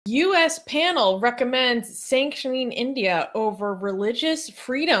U.S. panel recommends sanctioning India over religious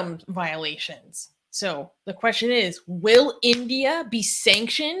freedom violations. So the question is, will India be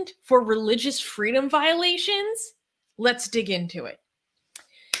sanctioned for religious freedom violations? Let's dig into it.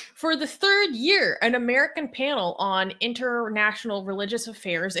 For the third year, an American panel on international religious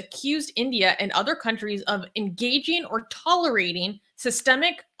affairs accused India and other countries of engaging or tolerating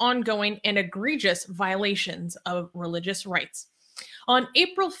systemic, ongoing, and egregious violations of religious rights. On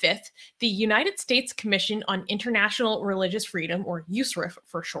April 5th, the United States Commission on International Religious Freedom, or USCIRF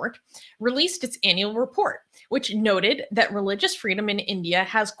for short, released its annual report, which noted that religious freedom in India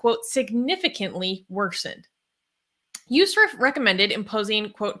has, quote, significantly worsened. USCIRF recommended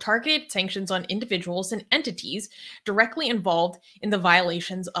imposing, quote, targeted sanctions on individuals and entities directly involved in the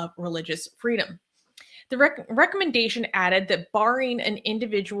violations of religious freedom. The recommendation added that barring an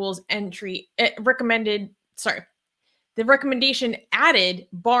individual's entry, the recommendation added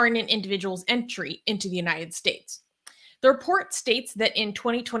barring an individual's entry into the United States. The report states that in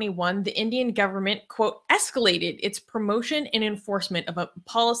 2021, the Indian government, quote, escalated its promotion and enforcement of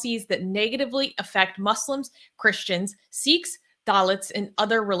policies that negatively affect Muslims, Christians, Sikhs, Dalits, and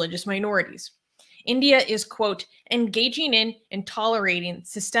other religious minorities. India is, quote, engaging in and tolerating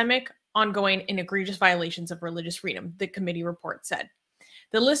systemic, ongoing, and egregious violations of religious freedom, the committee report said.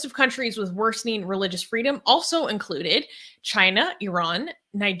 The list of countries with worsening religious freedom also included China, Iran,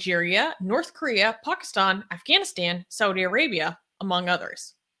 Nigeria, North Korea, Pakistan, Afghanistan, Saudi Arabia, among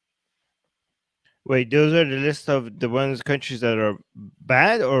others. Wait, those are the list of the countries that are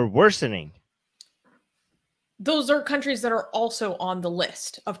bad or worsening? Those are countries that are also on the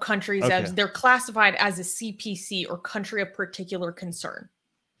list of countries as they're classified as a CPC, or country of particular concern.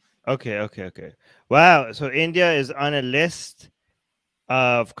 Okay. Wow, so India is on a list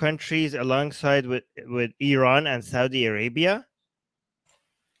of countries alongside with Iran and Saudi Arabia?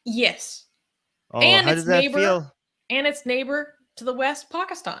 Yes. Oh, and how does that feel? And its neighbor to the west,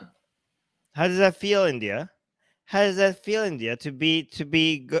 Pakistan. How does that feel, India? How does that feel, India? To be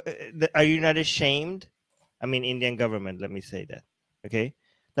are you not ashamed? I mean, Indian government, let me say that. Okay?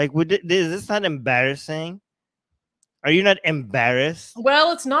 Like, is this not embarrassing? Are you not embarrassed?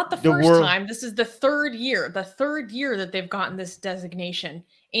 Well, it's not the first time. This is the third year that they've gotten this designation.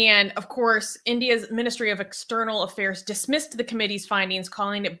 And of course, India's Ministry of External Affairs dismissed the committee's findings,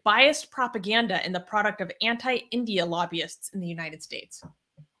 calling it biased propaganda and the product of anti-India lobbyists in the United States.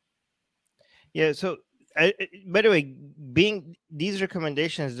 Yeah, so by the way, being these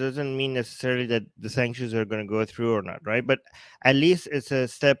recommendations doesn't mean necessarily that the sanctions are going to go through or not, right? But at least it's a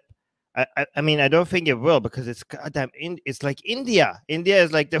step. I mean, I don't think it will, because it's goddamn. It's like India. India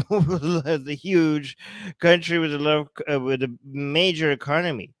is like the huge country with with a major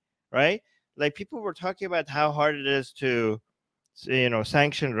economy, right? Like, people were talking about how hard it is to,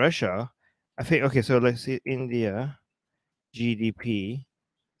 sanction Russia. I think so. Let's see, India GDP,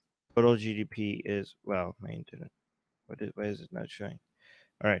 total GDP is my internet. Why is it not showing?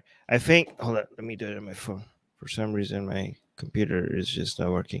 All right, I think. Hold on, let me do it on my phone. For some reason, my computer is just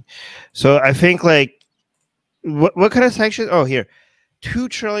not working. So I think, like, what kind of sanctions? Oh, here,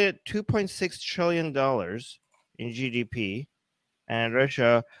 $2.6 trillion in GDP, and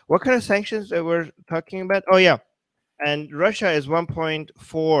Russia. What kind of sanctions that we're talking about? Oh yeah, and Russia is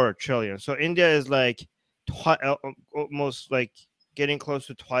 1.4 trillion. So India is like almost like getting close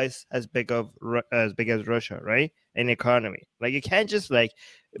to twice as big as Russia, right? In economy. Like, you can't just, like,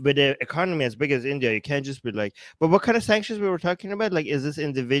 with the economy as big as India, you can't just be like, but what kind of sanctions we were talking about? Like, is this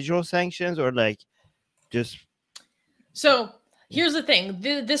individual sanctions or like just? So here's the thing.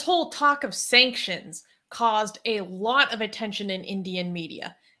 This whole talk of sanctions caused a lot of attention in Indian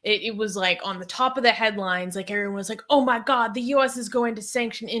media. It was like on the top of the headlines, like everyone was like, oh my God, the US is going to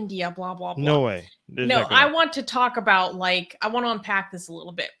sanction India, blah, blah, blah. No way. No, I want to talk about, like, I want to unpack this a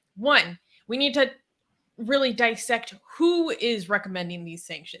little bit. One, we need to really dissect who is recommending these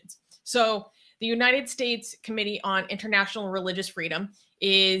sanctions. So the United States Committee on International Religious Freedom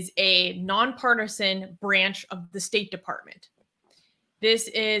is a nonpartisan branch of the State Department. This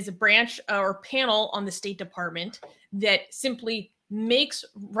is a branch or panel on the State Department that simply makes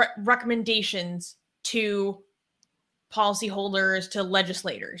recommendations to policyholders, to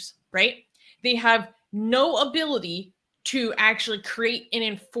legislators, right? They have no ability to actually create and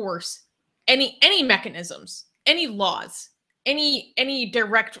enforce any mechanisms, any laws, any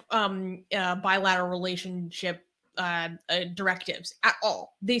direct bilateral relationship directives at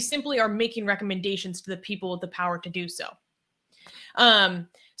all. They simply are making recommendations to the people with the power to do so.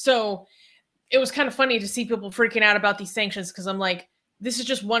 So it was kind of funny to see people freaking out about these sanctions, because I'm like, this is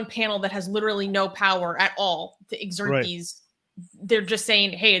just one panel that has literally no power at all to exert they're just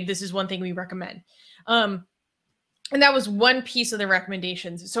saying, hey, this is one thing we recommend. And that was one piece of the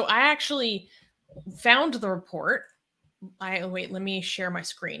recommendations. So I actually found the report. Wait, let me share my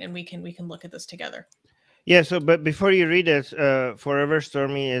screen and we can look at this together. Yeah. So, but before you read this, Forever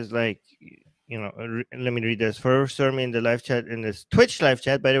Stormy is like, let me read this. Forever Stormy in the live chat, in this Twitch live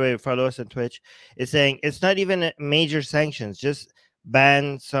chat, by the way, follow us on Twitch, is saying it's not even major sanctions, just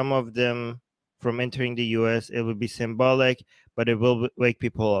ban some of them from entering the US. It would be symbolic, but it will wake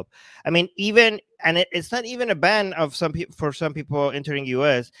people up. I mean, it's not even a ban of for some people entering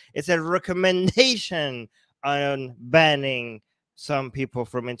US. It's a recommendation on banning some people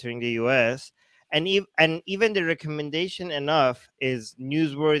from entering the US. And even the recommendation enough is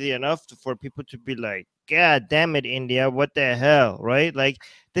newsworthy enough for people to be like, God damn it, India, what the hell, right? Like,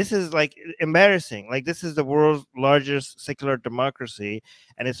 this is like embarrassing. Like, this is the world's largest secular democracy,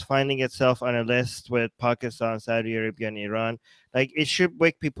 and it's finding itself on a list with Pakistan, Saudi Arabia, and Iran. Like, it should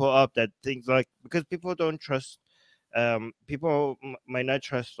wake people up that things like, because people don't trust, people might not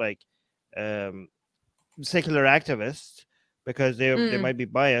trust like secular activists, because they might be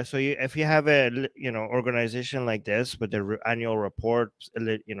biased. So if you have a organization like this with the annual report,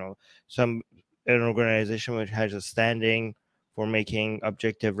 an organization which has a standing for making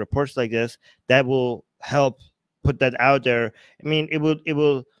objective reports like this, that will help put that out there. I mean, it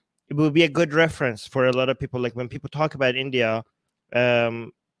will be a good reference for a lot of people. Like when people talk about India,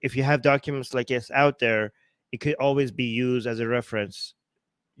 if you have documents like this out there, it could always be used as a reference,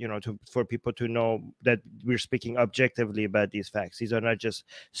 for people to know that we're speaking objectively about these facts. These are not just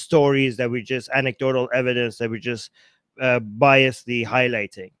stories that we just anecdotal evidence that we just biasly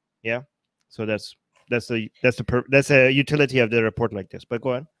highlighting. Yeah. So that's a utility of the report like this. But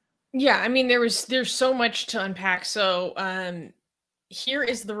go on. Yeah, I mean, there's so much to unpack. So here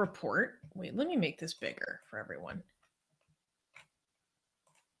is the report. Wait, let me make this bigger for everyone.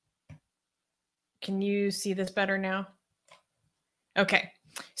 Can you see this better now? Okay.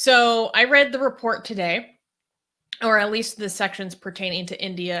 So I read the report today, or at least the sections pertaining to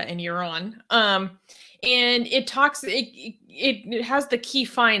India and Iran. And it talks, it has the key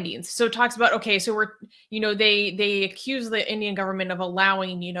findings. So it talks about, okay, so they accuse the Indian government of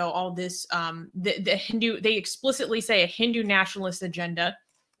allowing, all this, the Hindu, they explicitly say a Hindu nationalist agenda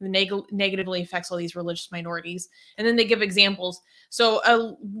that negatively affects all these religious minorities. And then they give examples. So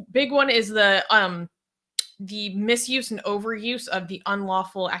a big one is the misuse and overuse of the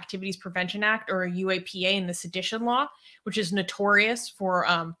Unlawful Activities Prevention Act, or UAPA, in the sedition law, which is notorious for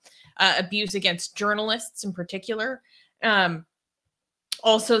abuse against journalists in particular.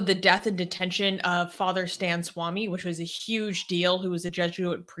 Also, the death and detention of Father Stan Swami, which was a huge deal, who was a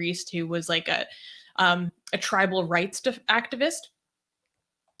Jesuit priest who was like a tribal rights activist.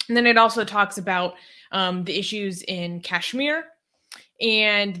 And then it also talks about the issues in Kashmir.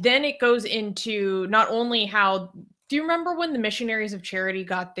 And then it goes into not only how, do you remember when the Missionaries of Charity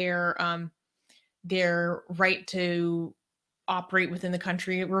got their right to operate within the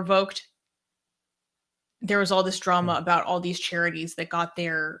country revoked? There was all this drama about all these charities that got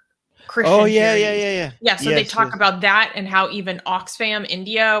their Christian charities. Yeah. So they talk about that, and how even Oxfam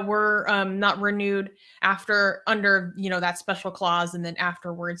India were not renewed under that special clause, and then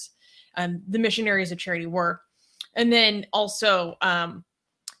afterwards the Missionaries of Charity were. And then also,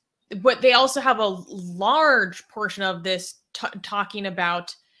 but they also have a large portion of this talking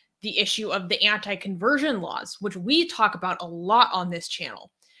about the issue of the anti-conversion laws, which we talk about a lot on this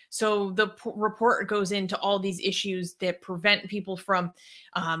channel. So the report goes into all these issues that prevent people from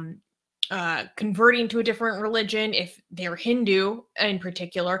converting to a different religion if they're Hindu in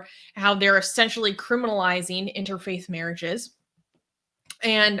particular, how they're essentially criminalizing interfaith marriages.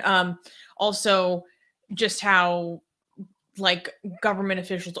 And also just how like government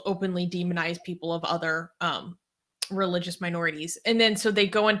officials openly demonize people of other religious minorities. And then so they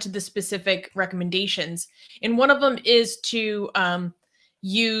go into the specific recommendations, and one of them is to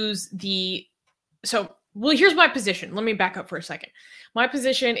use well, here's my position. Let me back up for a second. My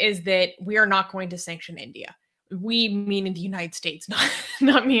position is that we are not going to sanction India. We, meaning the United States,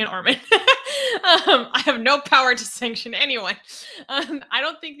 not me and Armin. I have no power to sanction anyone. I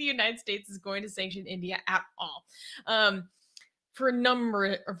don't think the United States is going to sanction India at all. For a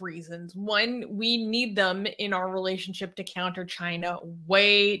number of reasons. One, we need them in our relationship to counter China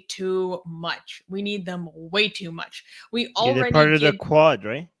way too much. We need them way too much. We already they're part of the Quad,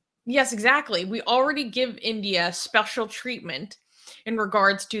 right? Yes, exactly. We already give India special treatment in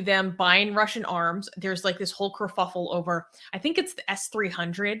regards to them buying Russian arms. There's like this whole kerfuffle over, I think it's the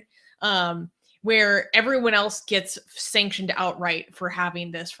S-300, where everyone else gets sanctioned outright for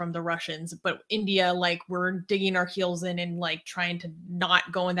having this from the Russians, but India, like, we're digging our heels in and like trying to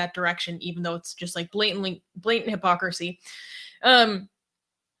not go in that direction, even though it's just like blatant hypocrisy.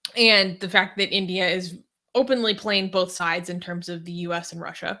 And the fact that India is openly playing both sides in terms of the US and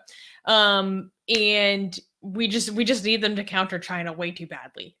Russia. And we just need them to counter China way too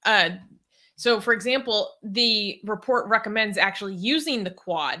badly. So for example, the report recommends actually using the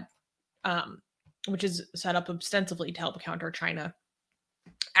Quad, which is set up ostensibly to help counter China,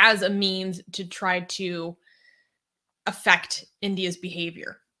 as a means to try to affect India's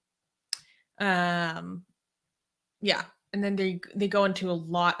behavior. Yeah. And then they go into a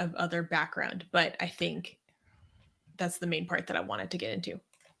lot of other background, but I think that's the main part that I wanted to get into.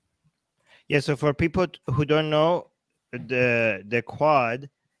 Yeah, so for people who don't know, the Quad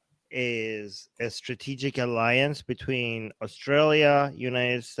is a strategic alliance between Australia,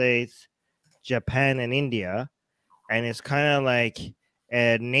 United States, Japan, and India, and it's kind of like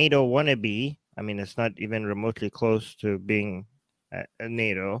a NATO wannabe. I mean, it's not even remotely close to being a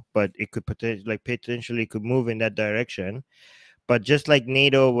NATO, but it could potentially could move in that direction. But just like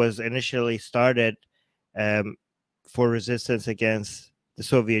NATO was initially started for resistance against the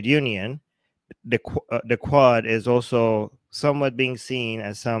Soviet Union, the Quad is also somewhat being seen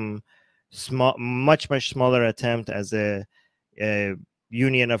as some much smaller attempt as a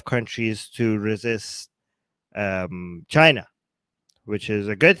union of countries to resist China, which is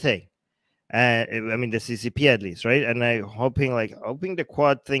a good thing. I mean, the CCP at least, right? And I'm hoping the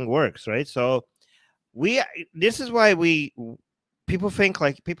Quad thing works, right? So this is why people think,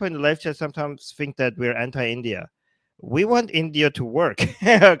 like, people in the live chat sometimes think that we're anti-India. We want India to work.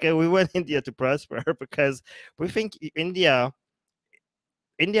 Okay, we want India to prosper because we think India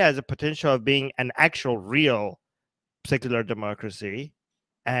has a potential of being an actual real secular democracy,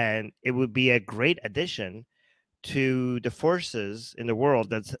 and it would be a great addition to the forces in the world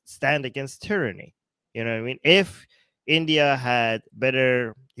that stand against tyranny. You know what I mean? If India had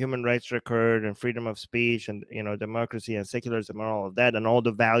better human rights record and freedom of speech and, you know, democracy and secularism and all of that, and all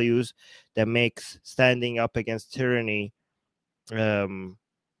the values that makes standing up against tyranny you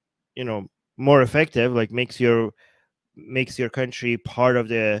know, more effective, like makes your country part of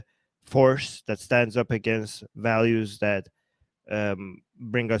the force that stands up against values that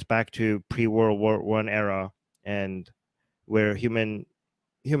bring us back to pre-World War I era, and where human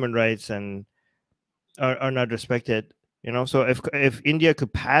rights and are not respected. You know, so if India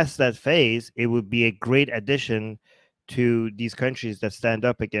could pass that phase, it would be a great addition to these countries that stand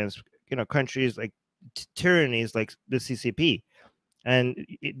up against, you know, countries like tyrannies like the CCP. And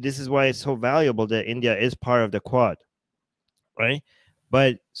this is why it's so valuable that India is part of the Quad, right?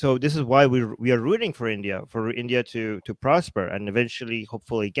 But so this is why we are rooting for India to prosper and eventually,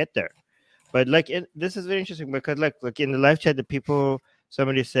 hopefully, get there. But like, this is very interesting because like in the live chat,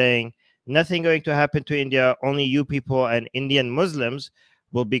 somebody saying nothing going to happen to India. Only you people and Indian Muslims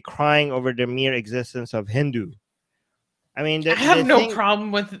will be crying over the mere existence of Hindu. I mean, I have no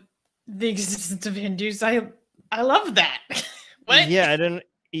problem with the existence of Hindus. I love that. What? Yeah, I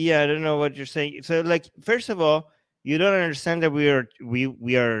don't know what you're saying. So, like, first of all, you don't understand that we are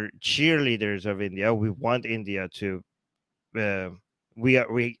cheerleaders of India. We want India to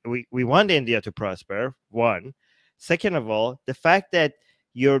we want India to prosper. One. Second of all, the fact that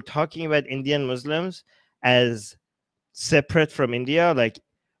you're talking about Indian Muslims as separate from India, like,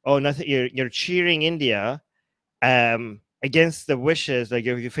 oh, nothing, you're cheering India against the wishes, like,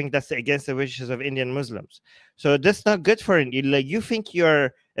 if you think that's against the wishes of Indian Muslims. So that's not good for India. Like, you think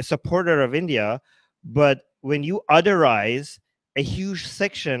you're a supporter of India, but when you otherize a huge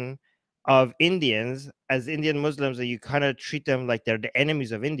section of Indians as Indian Muslims, and you kind of treat them like they're the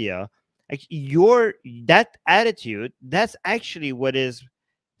enemies of India, like, that attitude, that's actually what is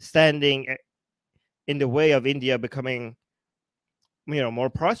standing in the way of India becoming, you know,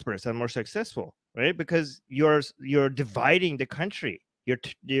 more prosperous and more successful, right? Because you're dividing the country.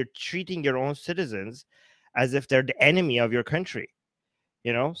 You're treating your own citizens as if they're the enemy of your country,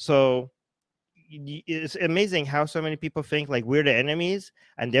 you know. So it's amazing how so many people think like we're the enemies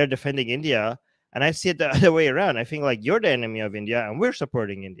and they're defending India, and I see it the other way around. I think like you're the enemy of India and we're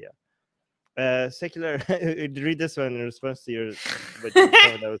supporting India. Secular, read this one in response to your.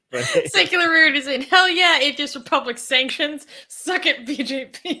 That was funny. Secular Rude is in, hell yeah, Atheist Republic sanctions. Suck it,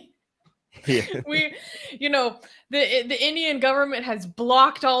 BJP. Yeah. We, you know, the Indian government has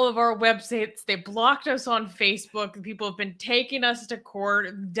blocked all of our websites. They blocked us on Facebook. People have been taking us to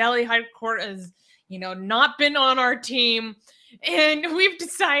court. Delhi High Court has, you know, not been on our team. And we've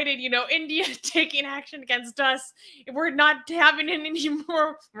decided, India taking action against us. We're not having it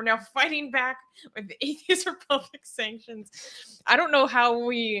anymore. We're now fighting back with the Atheist Republic sanctions. I don't know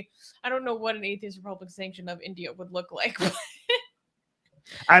what an Atheist Republic sanction of India would look like.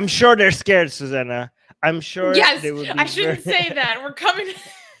 I'm sure they're scared, Susanna. I'm sure they would be I shouldn't say that. We're coming.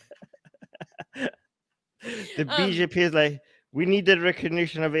 The BJP is like, we need the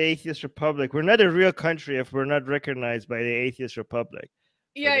recognition of the Atheist Republic. We're not a real country if we're not recognized by the Atheist Republic.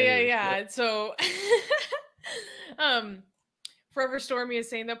 Yeah. So, Forever Stormy is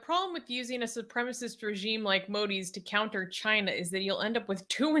saying the problem with using a supremacist regime like Modi's to counter China is that you'll end up with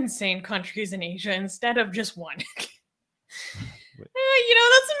 2 insane countries in Asia instead of just one.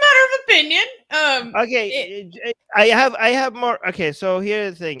 That's a matter of opinion. Okay, I have more. Okay, so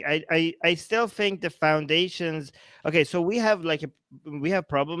here's the thing. I still think the foundations. Okay, so we have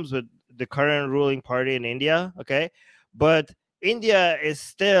problems with the current ruling party in India. Okay, but India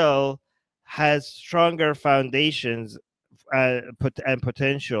still has stronger foundations and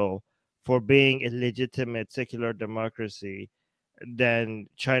potential for being a legitimate secular democracy than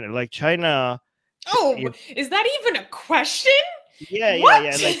China. Like China. Is that even a question?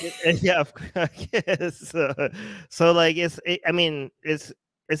 Yeah, of course. Yes. So like it's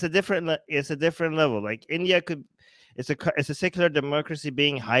a different level. Like India it's a secular democracy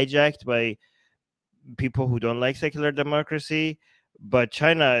being hijacked by people who don't like secular democracy, but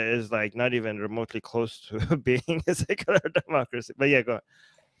China is like not even remotely close to being a secular democracy. But yeah, go on.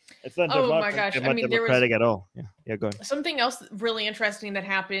 It's not my gosh. democratic at all. Yeah, go on. Something else really interesting that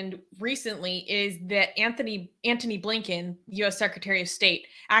happened recently is that Antony Blinken, U.S. Secretary of State,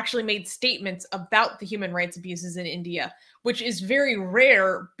 actually made statements about the human rights abuses in India, which is very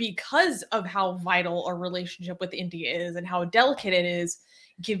rare because of how vital our relationship with India is and how delicate it is,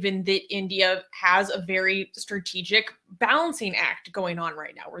 given that India has a very strategic balancing act going on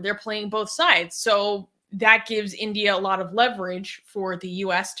right now where they're playing both sides. So that gives India a lot of leverage for the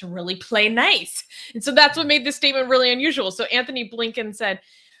US to really play nice. And so that's what made this statement really unusual. So Antony Blinken said,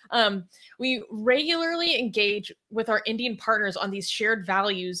 we regularly engage with our Indian partners on these shared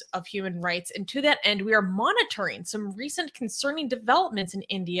values of human rights. And to that end, we are monitoring some recent concerning developments in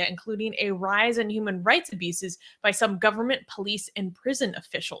India, including a rise in human rights abuses by some government, police, and prison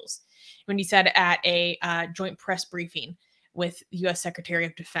officials. When he said at a joint press briefing with the US Secretary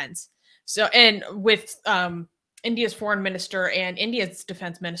of Defense. So, and with India's foreign minister and India's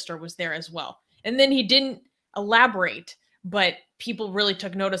defense minister was there as well. And then he didn't elaborate, but people really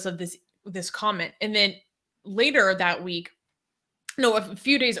took notice of this comment. And then later that week, a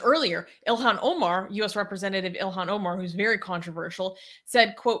few days earlier, Ilhan Omar, U.S. Representative Ilhan Omar, who's very controversial,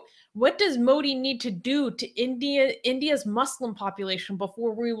 said, quote, "What does Modi need to do to India's Muslim population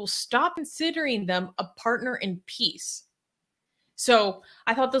before we will stop considering them a partner in peace?" So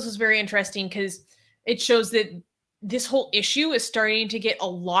I thought this was very interesting because it shows that this whole issue is starting to get a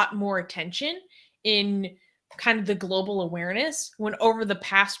lot more attention in kind of the global awareness, when over the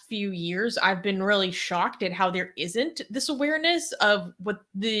past few years, I've been really shocked at how there isn't this awareness of what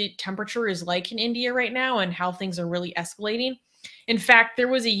the temperature is like in India right now and how things are really escalating. In fact, there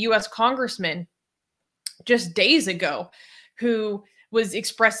was a US congressman just days ago who was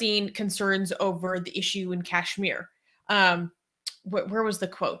expressing concerns over the issue in Kashmir. Where was the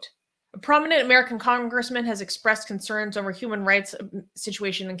quote? A prominent American congressman has expressed concerns over human rights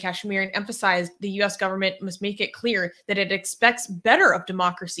situation in Kashmir and emphasized the U.S. government must make it clear that it expects better of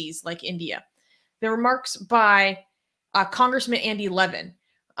democracies like India. The remarks by Congressman Andy Levin.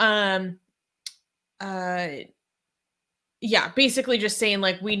 Basically just saying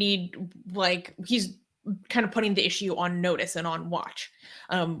we need, he's kind of putting the issue on notice and on watch,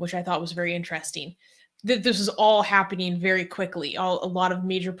 which I thought was very interesting. This is all happening very quickly. A lot of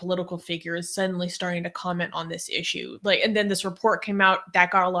major political figures suddenly starting to comment on this issue. And then this report came out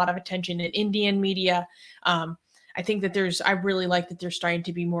that got a lot of attention in Indian media. I think that I really like that there's starting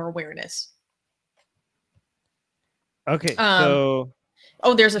to be more awareness. Okay,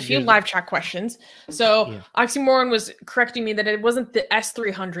 there's a few live chat questions. So yeah. Oxymoron was correcting me that it wasn't the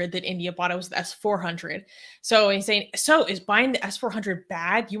S300 that India bought, it was the S400. So he's saying, so is buying the S400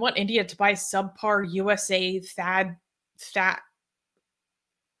 bad? You want India to buy subpar USA Thad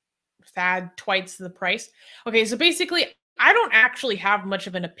twice the price? Okay, so basically, I don't actually have much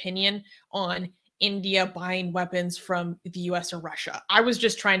of an opinion on India buying weapons from the US or Russia. I was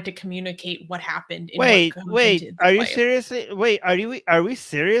just trying to communicate what happened. Are you seriously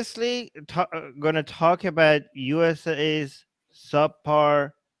going to talk about USA's subpar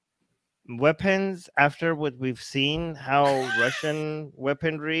weapons after what we've seen, how Russian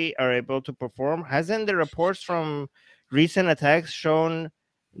weaponry are able to perform? Hasn't the reports from recent attacks shown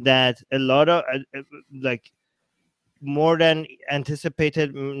that a lot of like more than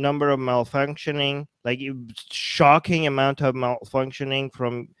anticipated number of malfunctioning, like shocking amount of malfunctioning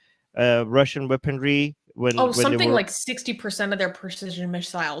from Russian weaponry when they something were like 60% of their precision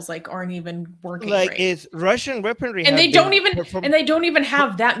missiles like aren't even working like right. it's Russian weaponry, And they don't even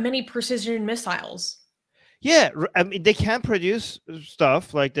have that many precision missiles. Yeah, I mean they can produce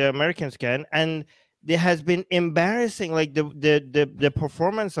stuff like the Americans can, and there has been embarrassing, like the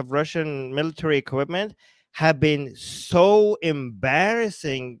performance of Russian military equipment have been so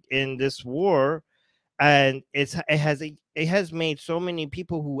embarrassing in this war, and it has made so many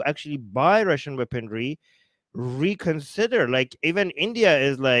people who actually buy Russian weaponry reconsider. Like even India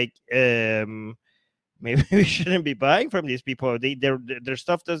is like, maybe we shouldn't be buying from these people. Their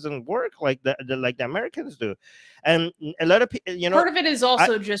stuff doesn't work like the Americans do, and a lot of people, part of it is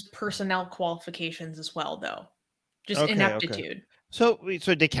also just personnel qualifications as well, though, just ineptitude. So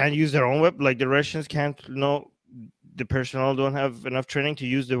they can't use their own weapon. Like the Russians can't. No, the personnel don't have enough training to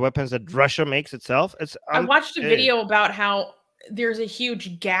use the weapons that Russia makes itself. I watched a video about how there's a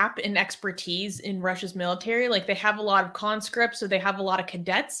huge gap in expertise in Russia's military. Like they have a lot of conscripts, so they have a lot of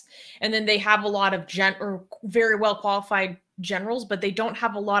cadets, and then they have a lot of very well qualified generals, but they don't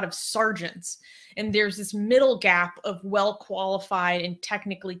have a lot of sergeants. And there's this middle gap of well qualified and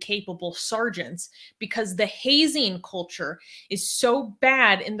technically capable sergeants because the hazing culture is so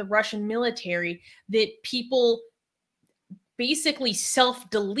bad in the Russian military that people basically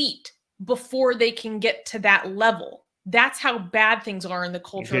self-delete before they can get to that level. That's how bad things are in the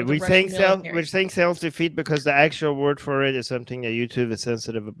culture of the Russian military. We're saying self-defeat because the actual word for it is something that YouTube is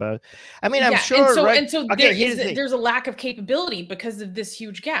sensitive about. I mean, I'm sure. There's a lack of capability because of this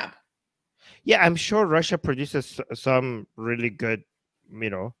huge gap. Yeah, I'm sure Russia produces some really good,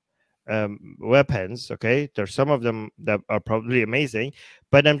 weapons. Okay, there's some of them that are probably amazing,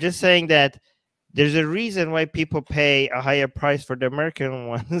 but I'm just saying that there's a reason why people pay a higher price for the American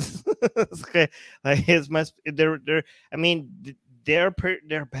ones. Okay, like I mean, they're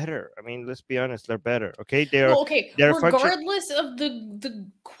better. I mean, let's be honest, they're better. Okay, regardless of the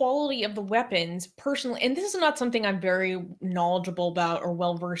quality of the weapons, personally, and this is not something I'm very knowledgeable about or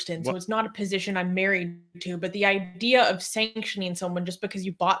well versed in, so it's not a position I'm married to. But the idea of sanctioning someone just because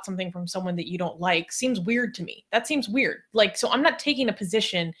you bought something from someone that you don't like seems weird to me. That seems weird. Like, so I'm not taking a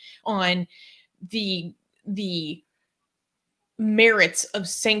position on the merits of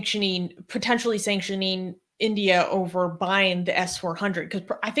potentially sanctioning India over buying the S-400, because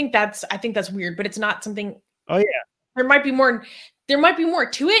I think that's weird, but it's not something. Oh yeah, there might be more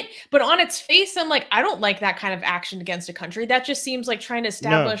to it, but on its face, I'm like, I don't like that kind of action against a country. That just seems like trying to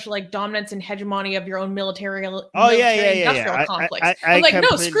establish like dominance and hegemony of your own military industrial complex. I'm like,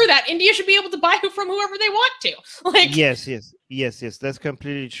 no, screw that. India should be able to buy from whoever they want to. Like, yes, that's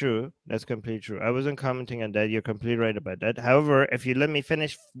completely true. That's completely true. I wasn't commenting on that. You're completely right about that. However, if you let me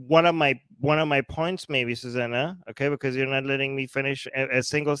finish one of my points, maybe, Susanna, okay, because you're not letting me finish a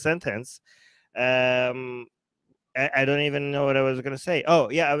single sentence. I don't even know what I was going to say. Oh,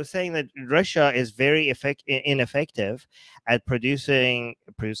 yeah, I was saying that Russia is very ineffective at producing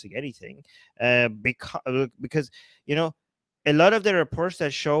anything, because a lot of the reports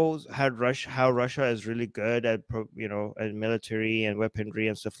that shows how Russia is really good at at military and weaponry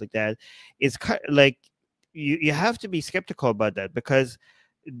and stuff like that. It's like you have to be skeptical about that, because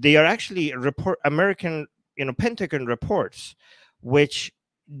they are actually American Pentagon reports, which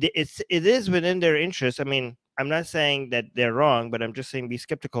it is within their interest. I mean, I'm not saying that they're wrong, but I'm just saying be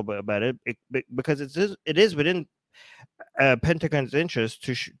skeptical about it, because it is within Pentagon's interest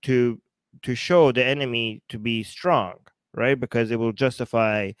to show the enemy to be strong, right? Because it will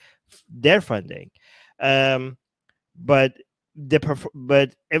justify their funding. But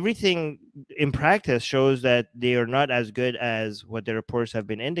everything in practice shows that they are not as good as what the reports have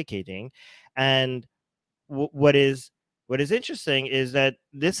been indicating. And what is interesting is that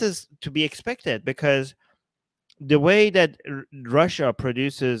this is to be expected, because the way that Russia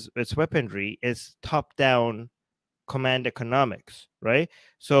produces its weaponry is top-down command economics, right?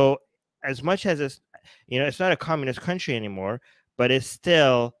 So as much as it's not a communist country anymore, but it's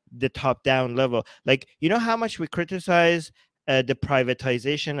still the top-down level. Like, how much we criticize the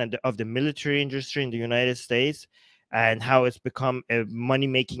privatization of the military industry in the United States, and how it's become a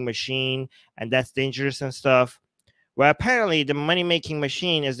money-making machine, and that's dangerous and stuff. Well, apparently the money-making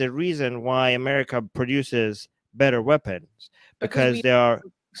machine is the reason why America produces better weapons, because there are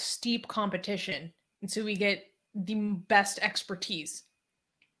steep competition, and so we get the best expertise.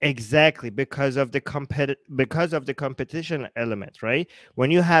 Exactly, because of the competition element, right?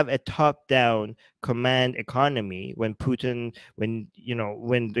 When you have a top-down command economy, when Putin, when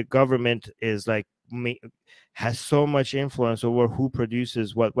the government is like has so much influence over who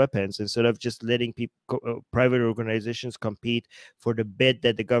produces what weapons, instead of just letting people, private organizations compete for the bid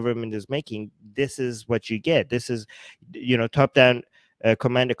that the government is making, this is what you get. This is, top-down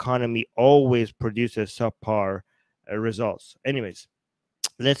command economy always produces subpar results. Anyways,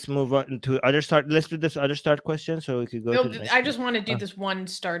 let's move on to other start. Let's do this other start question so we could go No, to the next I one. just want to do this one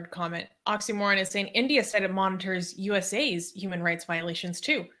starred comment. Oxymoron is saying India said it monitors USA's human rights violations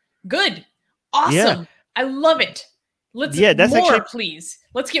too. Good. Awesome. Yeah. I love it. Let's that's more, actually, please.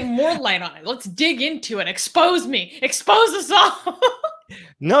 Let's get more light on it. Let's dig into it. Expose me. Expose us all.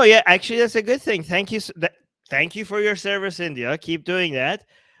 no, yeah, actually, that's a good thing. Thank you. Thank you for your service, India. Keep doing that.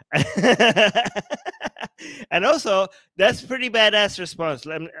 And also, that's pretty badass response.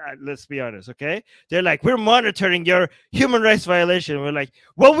 Let's be honest, okay? They're like, we're monitoring your human rights violation. We're like,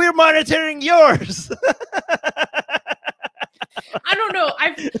 well, we're monitoring yours. I don't know.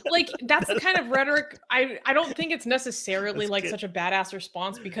 That's the kind of rhetoric. I don't think it's necessarily like such a badass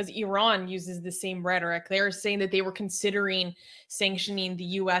response, because Iran uses the same rhetoric. They're saying that they were considering sanctioning the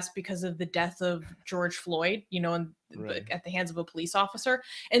US because of the death of George Floyd, right, at the hands of a police officer.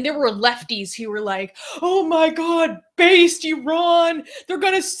 And there were lefties who were like, oh my God, based Iran, they're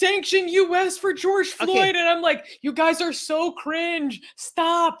going to sanction US for George Floyd. Okay. And I'm like, you guys are so cringe.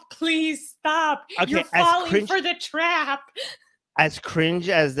 Stop, please stop. Okay, you're falling for the trap. As cringe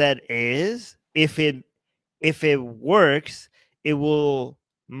as that is, if it works, it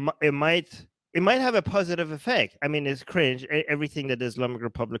might have a positive effect. I mean, it's cringe. Everything that the Islamic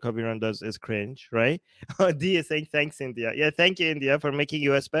Republic of Iran does is cringe, right? D is saying thanks, India. Yeah, thank you, India, for making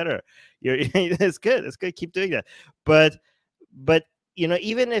US better. It's good. It's good. Keep doing that. But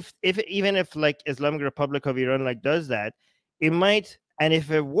even if like Islamic Republic of Iran like does that, it might, and if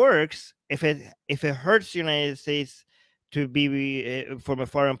it works, if it hurts the United States to be from a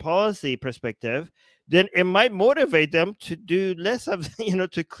foreign policy perspective, then it might motivate them to do less of,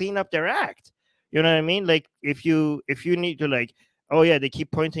 to clean up their act. You know what I mean? Like if you need to, like, oh yeah, they keep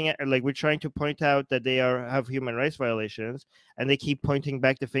pointing at, like, we're trying to point out that they have human rights violations, and they keep pointing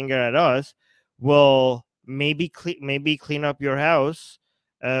back the finger at us. Well, maybe clean up your house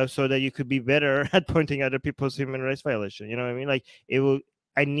so that you could be better at pointing other people's human rights violation. You know what I mean? Like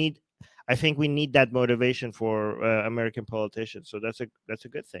I think we need that motivation for American politicians. So that's a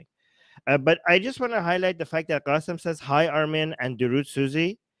good thing. But I just want to highlight the fact that Qasim says hi, Armin, and Durut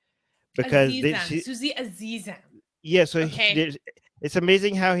Suzy, because Suzy Azizan. Yeah, so okay. It's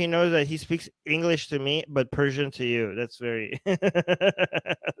amazing how he knows that he speaks English to me, but Persian to you. That's very.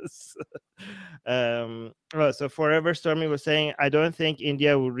 So Forever Stormy was saying, I don't think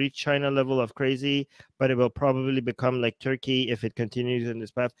India will reach China level of crazy, but it will probably become like Turkey if it continues in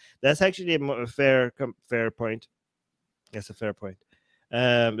this path. That's actually a fair point. That's a fair point.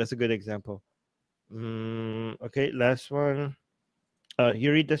 That's a good example. Okay, last one.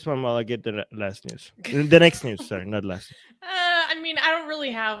 You read this one while I get the last news. The next news, sorry, not last. I mean, I don't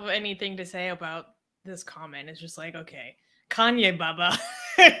really have anything to say about this comment. It's just like, okay, Kanye Baba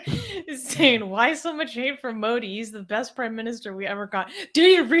is saying, why so much hate for Modi? He's the best prime minister we ever got. Do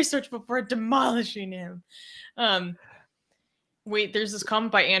your research before demolishing him. Wait, there's this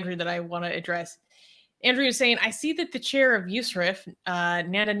comment by Andrew that I want to address. Andrew is saying, I see that the chair of USCIRF,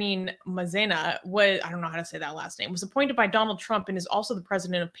 Nadanin Mazena, I don't know how to say that last name, was appointed by Donald Trump and is also the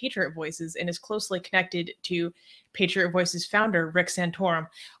president of Patriot Voices and is closely connected to Patriot Voices founder, Rick Santorum.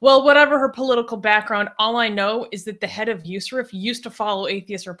 Well, whatever her political background, all I know is that the head of USCIRF used to follow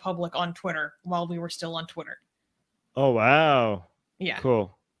Atheist Republic on Twitter while we were still on Twitter. Oh, wow. Yeah.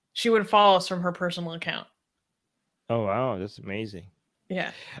 Cool. She would follow us from her personal account. Oh, wow. That's amazing.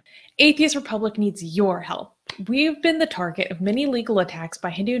 Yeah. Atheist Republic needs your help. We've been the target of many legal attacks by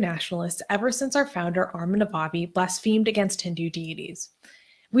Hindu nationalists ever since our founder, Armin Navabi, blasphemed against Hindu deities.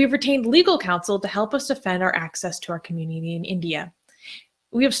 We have retained legal counsel to help us defend our access to our community in India.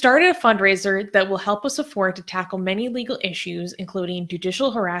 We have started a fundraiser that will help us afford to tackle many legal issues, including judicial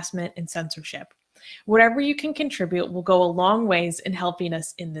harassment and censorship. Whatever you can contribute will go a long ways in helping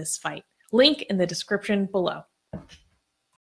us in this fight. Link in the description below.